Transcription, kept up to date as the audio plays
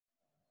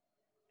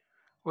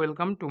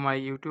Welcome to my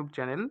YouTube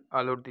channel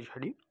আলোর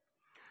দিশারি।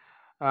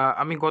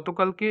 আমি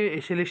গতকালকে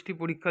এসএলএসটি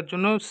পরীক্ষার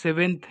জন্য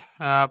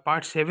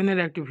পার্ট 7-এর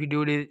একটি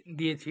ভিডিও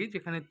দিয়েছি,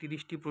 যেখানে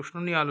 30টি প্রশ্ন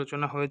নিয়ে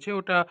আলোচনা হয়েছে।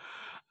 ওটা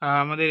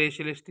আমাদের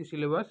এসএলএসটি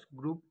সিলেবাস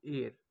গ্রুপ এ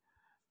এর।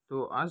 তো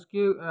আজকে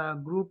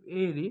গ্রুপ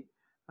এ এরই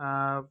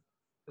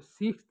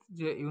সিক্সথ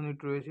যে ইউনিট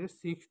রয়েছে,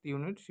 সিক্সথ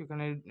ইউনিট,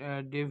 সেখানে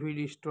ডেভিড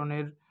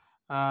ইস্টনের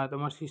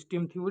তোমার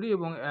সিস্টেম থিওরি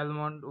এবং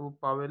অ্যালমন্ড ও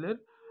পাওয়েলের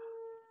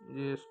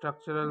যে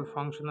স্ট্রাকচারাল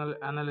ফাংশনাল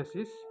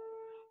অ্যানালিসিস,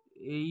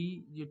 এই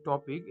যে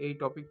এই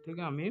টপিক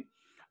থেকে আমি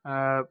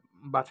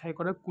বাছাই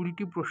করা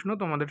 20টি প্রশ্ন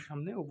তোমাদের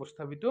সামনে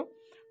উপস্থাপিত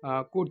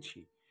করছি।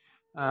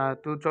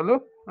 তো চলো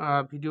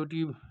ভিডিওটি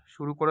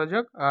শুরু করা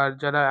যাক। আর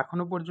যারা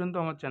এখনও পর্যন্ত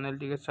আমার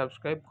চ্যানেলটিকে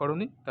সাবস্ক্রাইব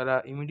করোনি, তারা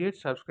ইমিডিয়েট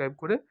সাবস্ক্রাইব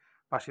করে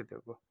পাশে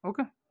থেকো।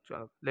 ওকে,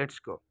 চলো লেটস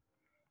গো।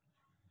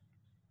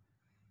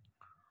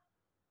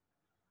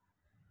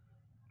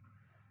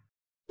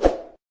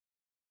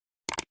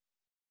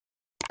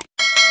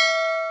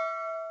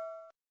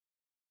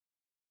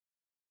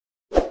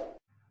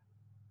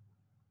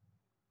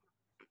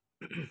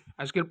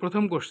 আজকের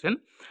প্রথম কোশ্চেন,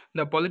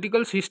 দ্য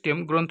পলিটিক্যাল সিস্টেম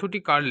গ্রন্থটি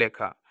কার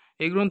লেখা?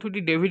 এই গ্রন্থটি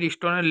ডেভিড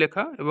ইস্টনের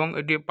লেখা এবং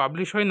এটি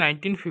পাবলিশ হয়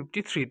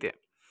 1953-তে।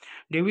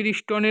 ডেভিড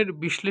ইস্টনের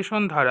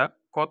বিশ্লেষণ ধারা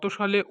কত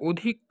সালে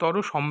অধিকতর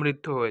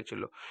সমৃদ্ধ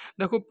হয়েছিল?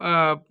 দেখো,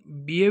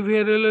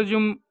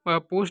 বিহেভিয়ারালিজম,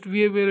 পোস্ট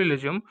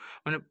বিহেভিয়ারালিজম,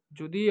 মানে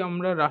যদি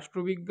আমরা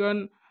রাষ্ট্রবিজ্ঞান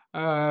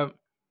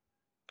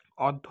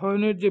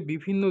অধ্যয়নের যে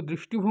বিভিন্ন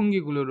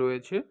দৃষ্টিভঙ্গিগুলো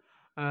রয়েছে,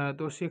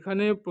 তো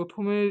সেখানে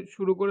প্রথমে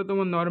শুরু করে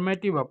তোমার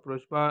নরম্যাটিভ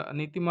অ্যাপ্রোচ বা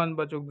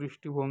নীতিমানবাচক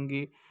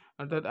দৃষ্টিভঙ্গি,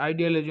 অর্থাৎ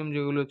আইডিয়ালিজম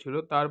যেগুলো ছিল,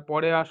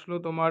 তারপরে আসলো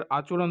তোমার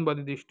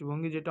আচরণবাদী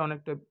দৃষ্টিভঙ্গি, যেটা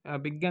অনেকটা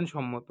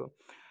বিজ্ঞানসম্মত।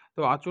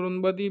 তো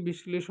আচরণবাদী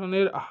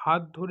বিশ্লেষণের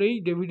হাত ধরেই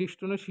ডেভিড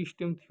ইস্টনের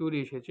সিস্টেম থিওরি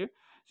এসেছে।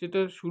 সেটা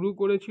শুরু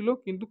করেছিল,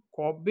 কিন্তু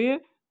কবে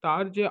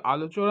তার যে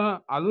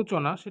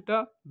আলোচনা সেটা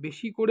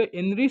বেশি করে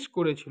এনরিচ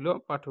করেছিল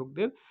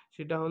পাঠকদের,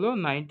 সেটা হলো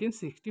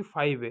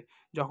 1965-এ,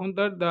 যখন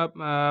তার the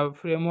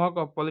framework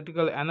of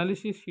political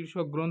analysis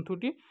শীর্ষক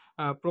গ্রন্থটি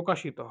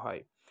প্রকাশিত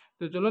হয়।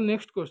 তো চলো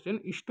নেক্সট কোশ্চেন,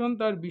 ইস্টন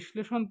তার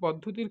বিশ্লেষণ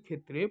পদ্ধতির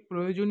ক্ষেত্রে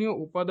প্রয়োজনীয়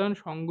উপাদান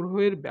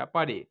সংগ্রহের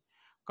ব্যাপারে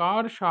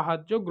কার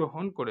সাহায্য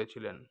গ্রহণ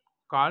করেছিলেন?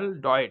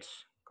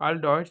 কার্ল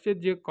ডয়েটসের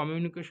যে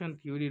কমিউনিকেশন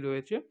থিওরি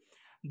রয়েছে,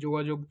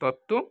 যোগাযোগ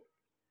তত্ত্ব,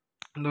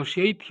 তো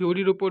সেই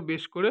থিওরির উপর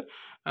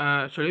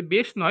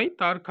বেশ নয়,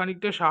 তার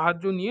খানিকটা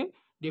সাহায্য নিয়ে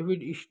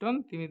ডেভিড ইস্টন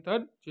তিনি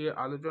তার যে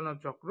আলোচনা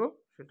চক্র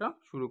সেটা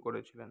শুরু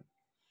করেছিলেন।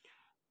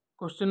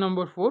 কোশ্চেন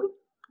নম্বর 4,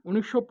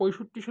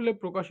 1965 সালে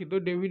প্রকাশিত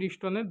ডেভিড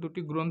ইস্টনের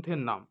দুটি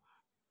গ্রন্থের নাম।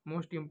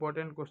 Most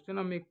important question.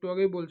 আমি একটু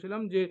আগেই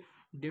বলছিলাম যে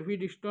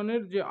ডেভিড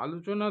ইস্টনের যে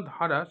আলোচনা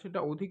ধারা সেটা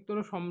অধিকতর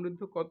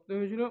সমৃদ্ধ করতে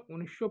হয়েছিল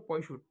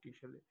 1965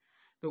 সালে।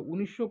 তো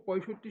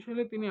 1965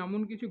 সালে তিনি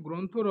এমন কিছু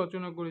গ্রন্থ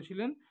রচনা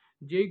করেছিলেন,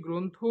 যেই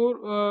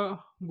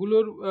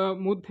গুলোর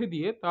মধ্যে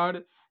দিয়ে তার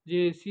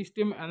যে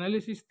সিস্টেম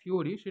অ্যানালিসিস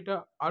থিওরি সেটা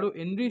আরও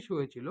এনরিচ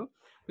হয়েছিল।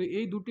 তো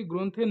এই দুটি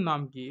গ্রন্থের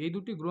নাম কি? এই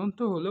দুটি গ্রন্থ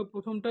হলো,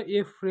 প্রথমটা এ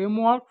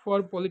ফ্রেমওয়ার্ক ফর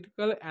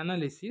পলিটিক্যাল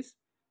অ্যানালিসিস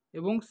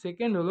এবং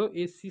সেকেন্ড হলো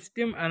a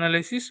system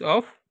analysis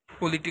of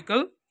political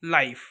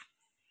life.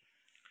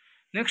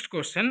 Next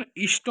question,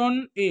 Easton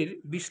এর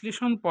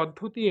বিশ্লেষণ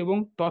পদ্ধতি এবং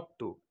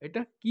তত্ত্ব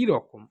এটা কি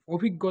রকম?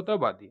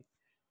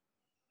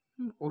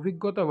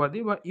 অভিজ্ঞতাবাদী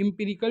বা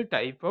empirical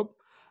type of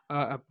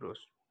approach.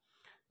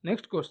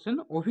 Next question,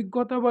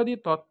 অভিজ্ঞতাবাদী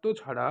তত্ত্ব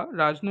ছাড়া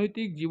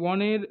রাজনৈতিক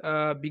জীবনের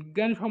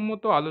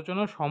বিজ্ঞানসম্মত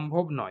আলোচনা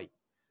সম্ভব নয়।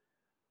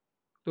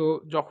 তো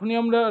যখনই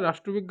আমরা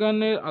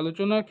রাষ্ট্রবিজ্ঞানের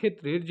আলোচনার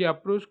ক্ষেত্রে যে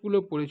অ্যাপ্রোচগুলো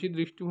পড়েছি,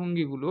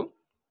 দৃষ্টিভঙ্গিগুলো,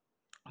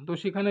 তো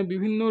সেখানে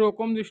বিভিন্ন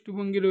রকম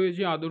দৃষ্টিভঙ্গি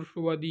রয়েছে,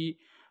 আদর্শবাদী,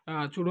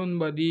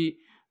 আচরণবাদী,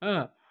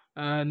 হ্যাঁ,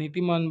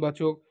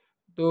 নীতিমানবাচক।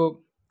 তো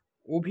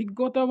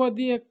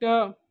অভিজ্ঞতাবাদী একটা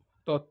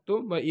তত্ত্ব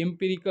বা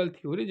এম্পিরিক্যাল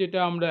থিওরি, যেটা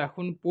আমরা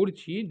এখন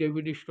পড়ছি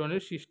ডেভিড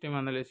ইস্টনের সিস্টেম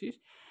অ্যানালিসিস,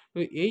 তো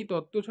এই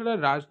তত্ত্ব ছাড়া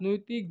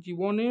রাজনৈতিক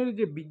জীবনের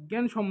যে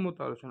বিজ্ঞানসম্মত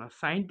আলোচনা,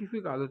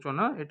 সায়েন্টিফিক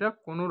আলোচনা, এটা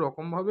কোনো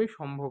রকমভাবেই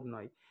সম্ভব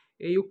নয়।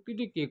 এই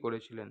উক্তিটি কে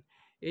করেছিলেন?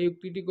 এই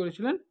উক্তিটি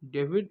করেছিলেন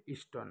ডেভিড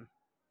ইস্টন।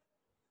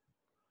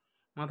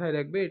 মাথায়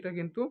রাখবে, এটা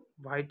কিন্তু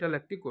ভাইটাল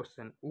একটি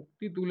কোশ্চেন।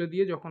 উক্তি তুলে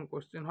দিয়ে যখন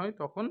কোশ্চেন হয়,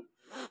 তখন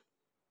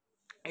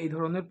এই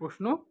ধরনের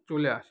প্রশ্ন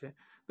চলে আসে।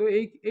 তো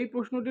এই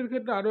প্রশ্নটির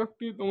ক্ষেত্রে আরও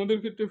একটি তোমাদের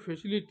ক্ষেত্রে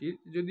ফেসিলিটি,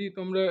 যদি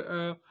তোমরা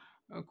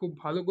খুব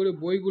ভালো করে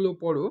বইগুলো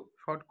পড়ো,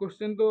 শর্ট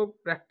কোশ্চেন তো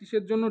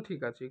প্র্যাকটিসের জন্য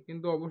ঠিক আছে,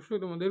 কিন্তু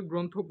অবশ্যই তোমাদের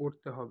গ্রন্থ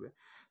পড়তে হবে।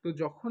 তো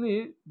যখনই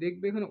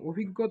দেখবে এখানে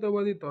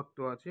অভিজ্ঞতাবাদী তত্ত্ব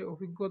আছে,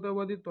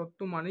 অভিজ্ঞতাবাদী তত্ত্ব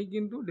মানেই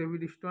কিন্তু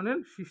ডেভিড ইস্টনের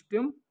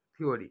সিস্টেম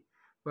থিওরি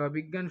বা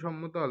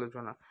বিজ্ঞানসম্মত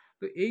আলোচনা।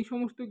 তো এই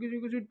সমস্ত কিছু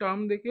কিছু টার্ম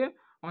দেখে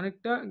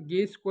অনেকটা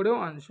গেস করেও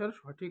আনসার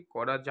সঠিক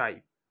করা যায়।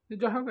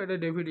 যাই হোক, এটা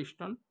David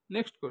Easton.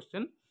 Next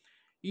question,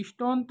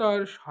 Easton তার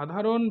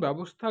সাধারণ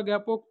ব্যবস্থা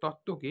জ্ঞাপক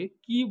তত্ত্বকে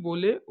কি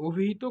বলে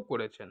অভিহিত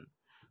করেছেন?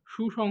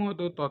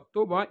 সুসংহত তত্ত্ব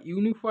বা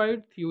unified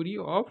theory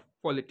of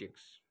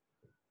politics.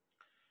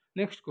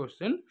 Next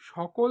question,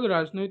 সকল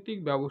রাজনৈতিক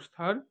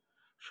ব্যবস্থার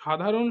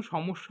সাধারণ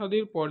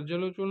সমস্যাদের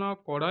পর্যালোচনা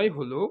করাই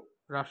হলো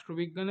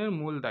রাষ্ট্রবিজ্ঞানের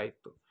মূল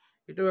দায়িত্ব।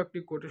 এটাও একটি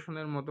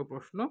কোটেশনের মতো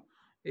প্রশ্ন।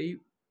 এই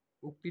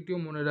উক্তিটিও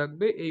মনে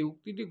রাখবে, এই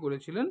উক্তিটি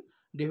করেছিলেন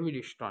ডেভিড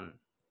ইস্টন।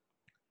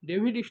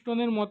 ডেভিড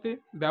ইস্টনের মতে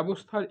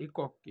ব্যবস্থার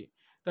একক কী?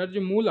 তার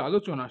যে মূল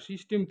আলোচনা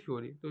সিস্টেম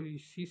থিওরি, তো এই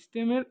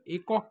সিস্টেমের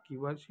একক কী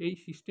বা সেই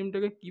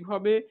সিস্টেমটাকে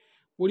কিভাবে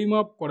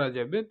পরিমাপ করা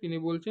যাবে, তিনি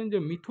বলছেন যে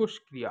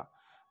মিথস্ক্রিয়া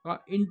বা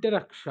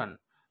ইন্টারাকশান।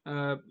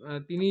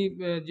 তিনি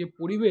যে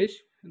পরিবেশ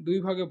দুই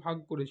ভাগে ভাগ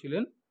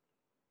করেছিলেন,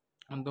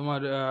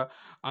 তোমার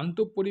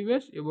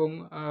আন্তঃপরিবেশ এবং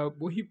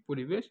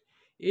বহিঃপরিবেশ,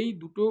 এই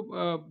দুটো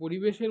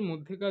পরিবেশের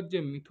মধ্যেকার যে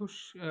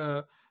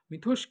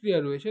মিথস্ক্রিয়া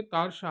রয়েছে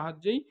তার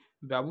সাহায্যেই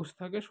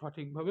ব্যবস্থাকে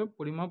সঠিকভাবে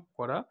পরিমাপ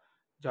করা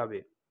যাবে।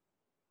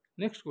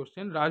 নেক্সট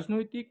কোশ্চেন,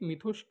 রাজনৈতিক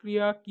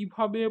মিথস্ক্রিয়া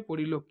কিভাবে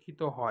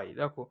পরিলক্ষিত হয়?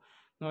 দেখো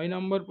 9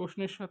 নম্বর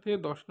প্রশ্নের সাথে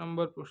 10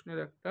 নম্বর প্রশ্নের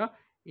একটা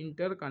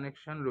ইন্টার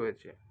কানেকশান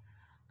রয়েছে।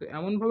 তো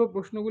এমনভাবে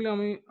প্রশ্নগুলি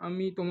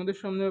আমি তোমাদের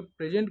সামনে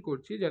প্রেজেন্ট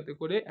করছি যাতে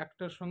করে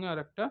একটার সঙ্গে আর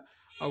একটা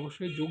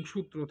অবশ্যই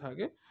যোগসূত্র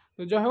থাকে।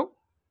 তো যাই হোক,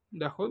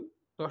 দেখো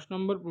 10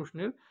 নম্বর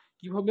প্রশ্নের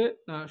কিভাবে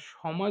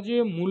সমাজে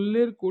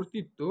মূল্যের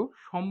কর্তৃত্ব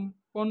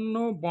সম্পন্ন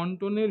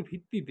বন্টনের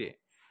ভিত্তিতে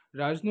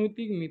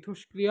রাজনৈতিক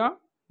মিথস্ক্রিয়া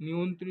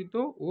নিয়ন্ত্রিত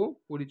ও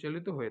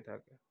পরিচালিত হয়ে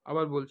থাকে।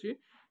 আবার বলছি,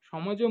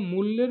 সমাজে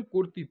মূল্যের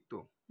কর্তৃত্ব,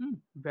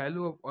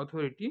 ভ্যালু অফ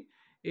অথরিটি,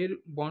 এর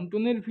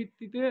বন্টনের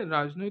ভিত্তিতে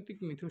রাজনৈতিক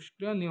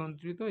মিথস্ক্রিয়া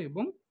নিয়ন্ত্রিত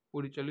এবং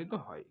পরিচালিত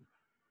হয়।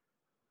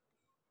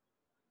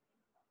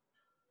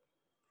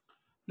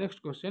 নেক্সট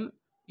কোশ্চেন,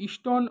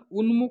 ইস্টন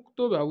উন্মুক্ত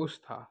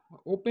ব্যবস্থা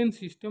ওপেন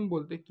সিস্টেম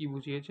বলতে কি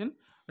বুঝিয়েছেন?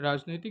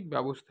 রাজনৈতিক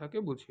ব্যবস্থাকে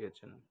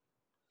বুঝিয়েছেন।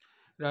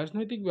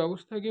 রাজনৈতিক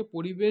ব্যবস্থাকে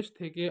পরিবেশ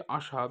থেকে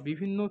আসা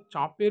বিভিন্ন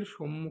চাপের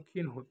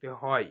সম্মুখীন হতে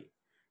হয়।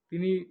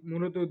 তিনি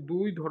মূলত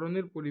দুই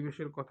ধরনের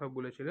পরিবেশের কথা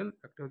বলেছিলেন,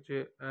 একটা হচ্ছে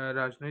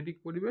রাজনৈতিক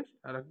পরিবেশ,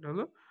 আর একটা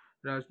হলো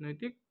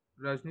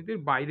রাজনীতির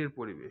বাইরের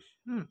পরিবেশ,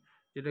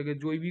 যেটাকে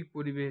জৈবিক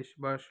পরিবেশ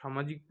বা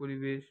সামাজিক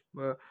পরিবেশ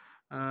বা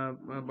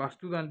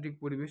বাস্তুতান্ত্রিক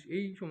পরিবেশ,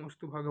 এই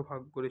সমস্ত ভাগে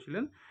ভাগ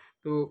করেছিলেন।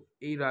 তো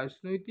এই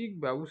রাজনৈতিক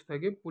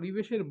ব্যবস্থাকে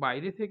পরিবেশের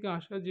বাইরে থেকে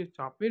আসা যে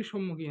চাপের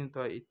সম্মুখীন হতে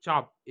হয়,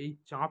 এই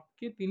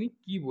চাপকে তিনি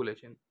কি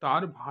বলেছেন?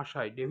 তার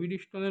ভাষায় ডেভিড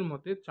ইস্টনের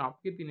মতে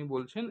চাপকে তিনি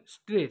বলছেন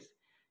স্ট্রেস,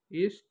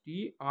 STRESS,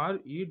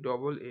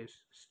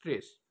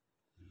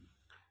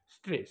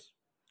 স্ট্রেস।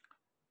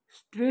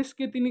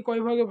 স্ট্রেসকে তিনি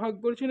কয় ভাগে ভাগ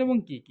করেছেন এবং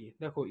কি কি?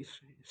 দেখো,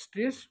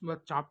 স্ট্রেস বা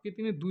চাপকে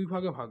তিনি দুই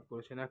ভাগে ভাগ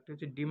করেছেন, একটা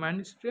হচ্ছে ডিমান্ড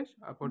স্ট্রেস,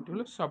 অপরটি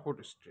হলো সাপোর্ট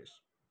স্ট্রেস।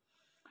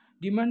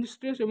 ডিমান্ড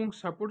স্ট্রেস এবং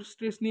সাপোর্ট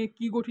স্ট্রেস নিয়ে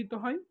কি গঠিত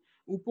হয়?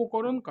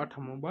 উপকরণ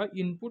কাঠামো বা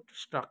ইনপুট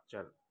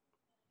স্ট্রাকচার।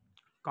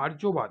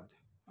 কার্যবাদ,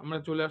 আমরা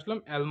চলে আসলাম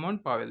অ্যালমন্ড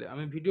পাওয়েলে।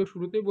 আমি ভিডিও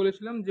শুরুতেই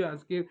বলেছিলাম যে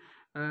আজকে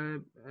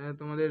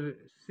তোমাদের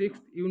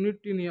 6th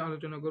ইউনিটটি নিয়ে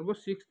আলোচনা করব।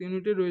 6th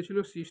ইউনিটে রয়েছিল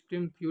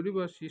সিস্টেম থিওরি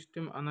বা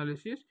সিস্টেম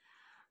অ্যানালিসিস।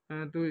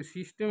 তো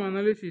সিস্টেম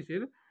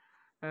অ্যানালিসিসের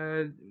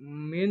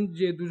মেন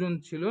যে দুজন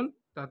ছিলেন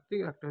তার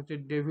থেকে একটা হচ্ছে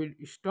ডেভিড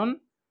ইস্টন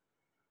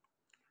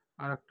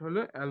আর একটা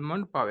হলো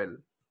অ্যালমন্ড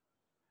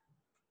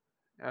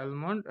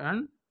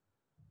অ্যান্ড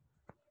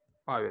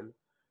পাওয়েল।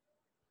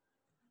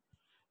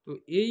 তো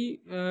এই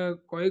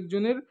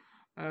কয়েকজনের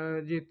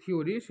যে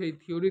থিওরি, সেই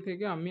থিওরি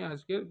থেকে আমি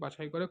আজকে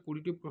বাছাই করা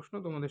 20টি প্রশ্ন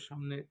তোমাদের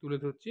সামনে তুলে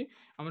ধরছি।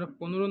 আমরা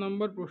 15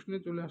 নম্বর প্রশ্নে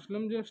চলে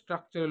আসলাম যে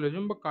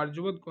স্ট্রাকচারালিজম বা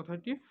কার্যবাদ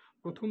কথাটি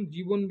প্রথম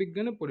জীবন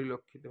বিজ্ঞানে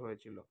পরিলক্ষিত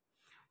হয়েছিল।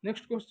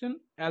 নেক্সট কোশ্চেন,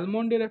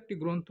 অ্যালমন্ডের একটি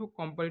গ্রন্থ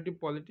কম্পারেটিভ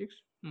পলিটিক্স,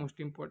 মোস্ট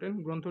ইম্পর্টেন্ট,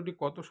 গ্রন্থটি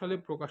কত সালে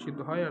প্রকাশিত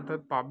হয়? অর্থাৎ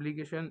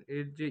পাবলিকেশন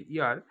এর যে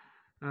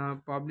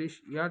পাবলিশ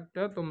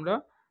ইয়ারটা তোমরা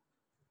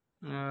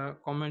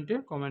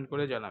কমেন্ট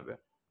করে জানাবে।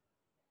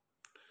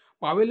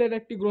 পাওয়েলের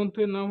একটি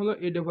গ্রন্থের নাম হলো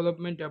এ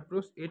ডেভেলপমেন্ট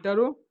অ্যাপ্রোচ,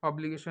 এটারও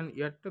পাবলিকেশন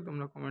ইয়ারটা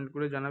তোমরা কমেন্ট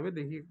করে জানাবে,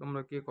 দেখি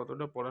তোমরা কে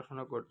কতটা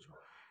পড়াশোনা করছো।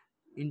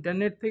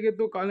 ইন্টারনেট থেকে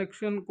তো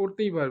কালেকশন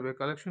করতেই পারবে,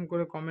 কালেকশন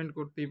করে কমেন্ট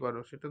করতেই পারো,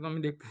 সেটা তো আমি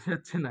দেখতে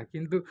চাচ্ছি না,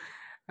 কিন্তু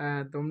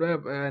তোমরা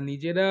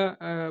নিজেরা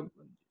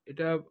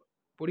এটা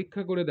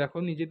পরীক্ষা করে দেখো,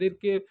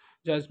 নিজেদেরকে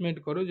জাজমেন্ট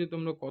করো যে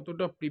তোমরা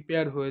কতটা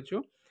প্রিপেয়ার হয়েছো।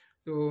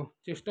 তো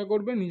চেষ্টা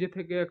করবে নিজে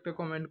থেকে একটা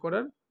কমেন্ট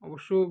করার।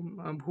 অবশ্য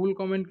ভুল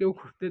কমেন্ট কেউ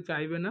করতে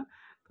চাইবে না,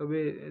 তবে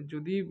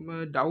যদি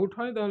ডাউট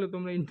হয় তাহলে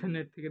তোমরা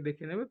ইন্টারনেট থেকে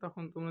দেখে নেবে,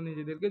 তখন তোমরা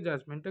নিজেদেরকে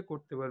জাজমেন্টটা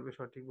করতে পারবে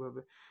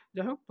সঠিকভাবে।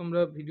 যাই হোক, তোমরা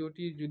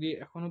ভিডিওটি যদি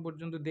এখনও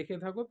পর্যন্ত দেখে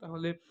থাকো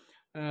তাহলে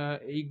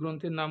এই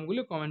গ্রন্থের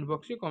নামগুলি কমেন্ট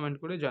বক্সে কমেন্ট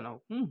করে জানাও।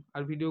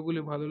 আর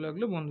ভিডিওগুলি ভালো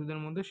লাগলে বন্ধুদের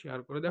মধ্যে শেয়ার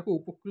করে দেখো।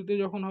 উপকৃত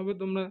যখন হবে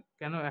তোমরা,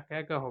 কেন একা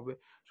একা হবে,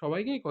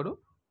 সবাইকেই করো,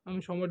 আমি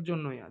সবার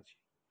জন্যই আছি।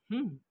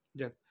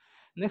 যাক,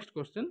 নেক্সট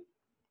কোশ্চেন,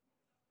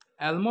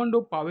 অ্যালমন্ড ও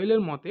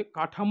পাওয়েলের মতে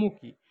কাঠামো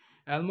কি?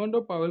 অ্যালমন্ড ও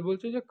পাওয়েল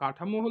বলছে যে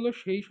কাঠামো হলো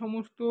সেই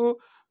সমস্ত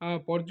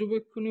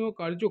পর্যবেক্ষণীয়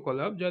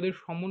কার্যকলাপ যাদের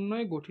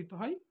সমন্বয়ে গঠিত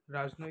হয়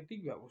রাজনৈতিক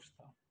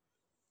ব্যবস্থা।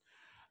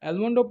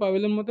 অ্যালমন্ড ও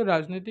পাওয়েলের মতে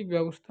রাজনৈতিক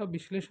ব্যবস্থা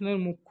বিশ্লেষণের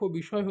মুখ্য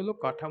বিষয় হলো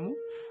কাঠামো।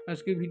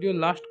 আজকের ভিডিও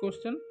লাস্ট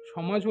কোশ্চেন,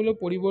 সমাজ হলো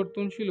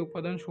পরিবর্তনশীল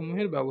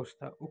উপাদানসমূহের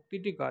ব্যবস্থা,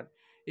 উক্তিটি কার?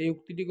 এই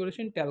উক্তিটি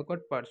করেছেন ট্যালকট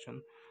পারসন।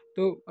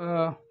 তো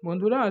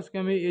বন্ধুরা, আজকে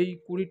আমি এই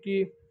 20টি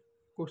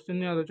কোশ্চেন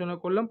নিয়ে আলোচনা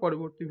করলাম।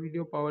 পরবর্তী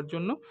ভিডিও পাওয়ার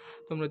জন্য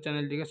তোমরা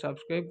চ্যানেলটিকে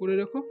সাবস্ক্রাইব করে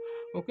রেখো,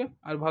 ওকে?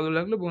 আর ভালো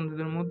লাগলে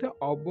বন্ধুদের মধ্যে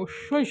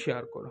অবশ্যই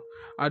শেয়ার করো।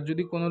 আর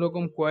যদি কোনো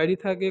রকম কোয়ারি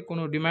থাকে,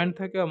 কোনো ডিমান্ড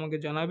থাকে, আমাকে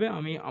জানাবে।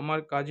 আমি আমার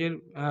কাজের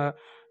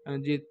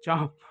যে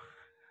চাপ,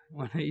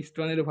 মানে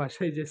ইস্টনের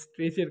ভাষায় যে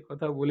স্ট্রেচের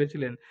কথা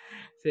বলেছিলেন,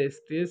 সেই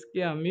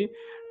স্ট্রেচকে আমি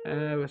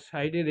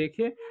সাইডে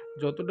রেখে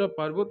যতটা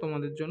পারবো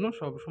তোমাদের জন্য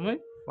সবসময়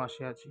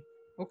পাশে আছি।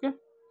 ওকে,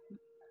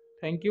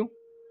 থ্যাংক ইউ,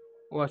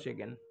 ওয়াচ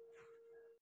এগেন।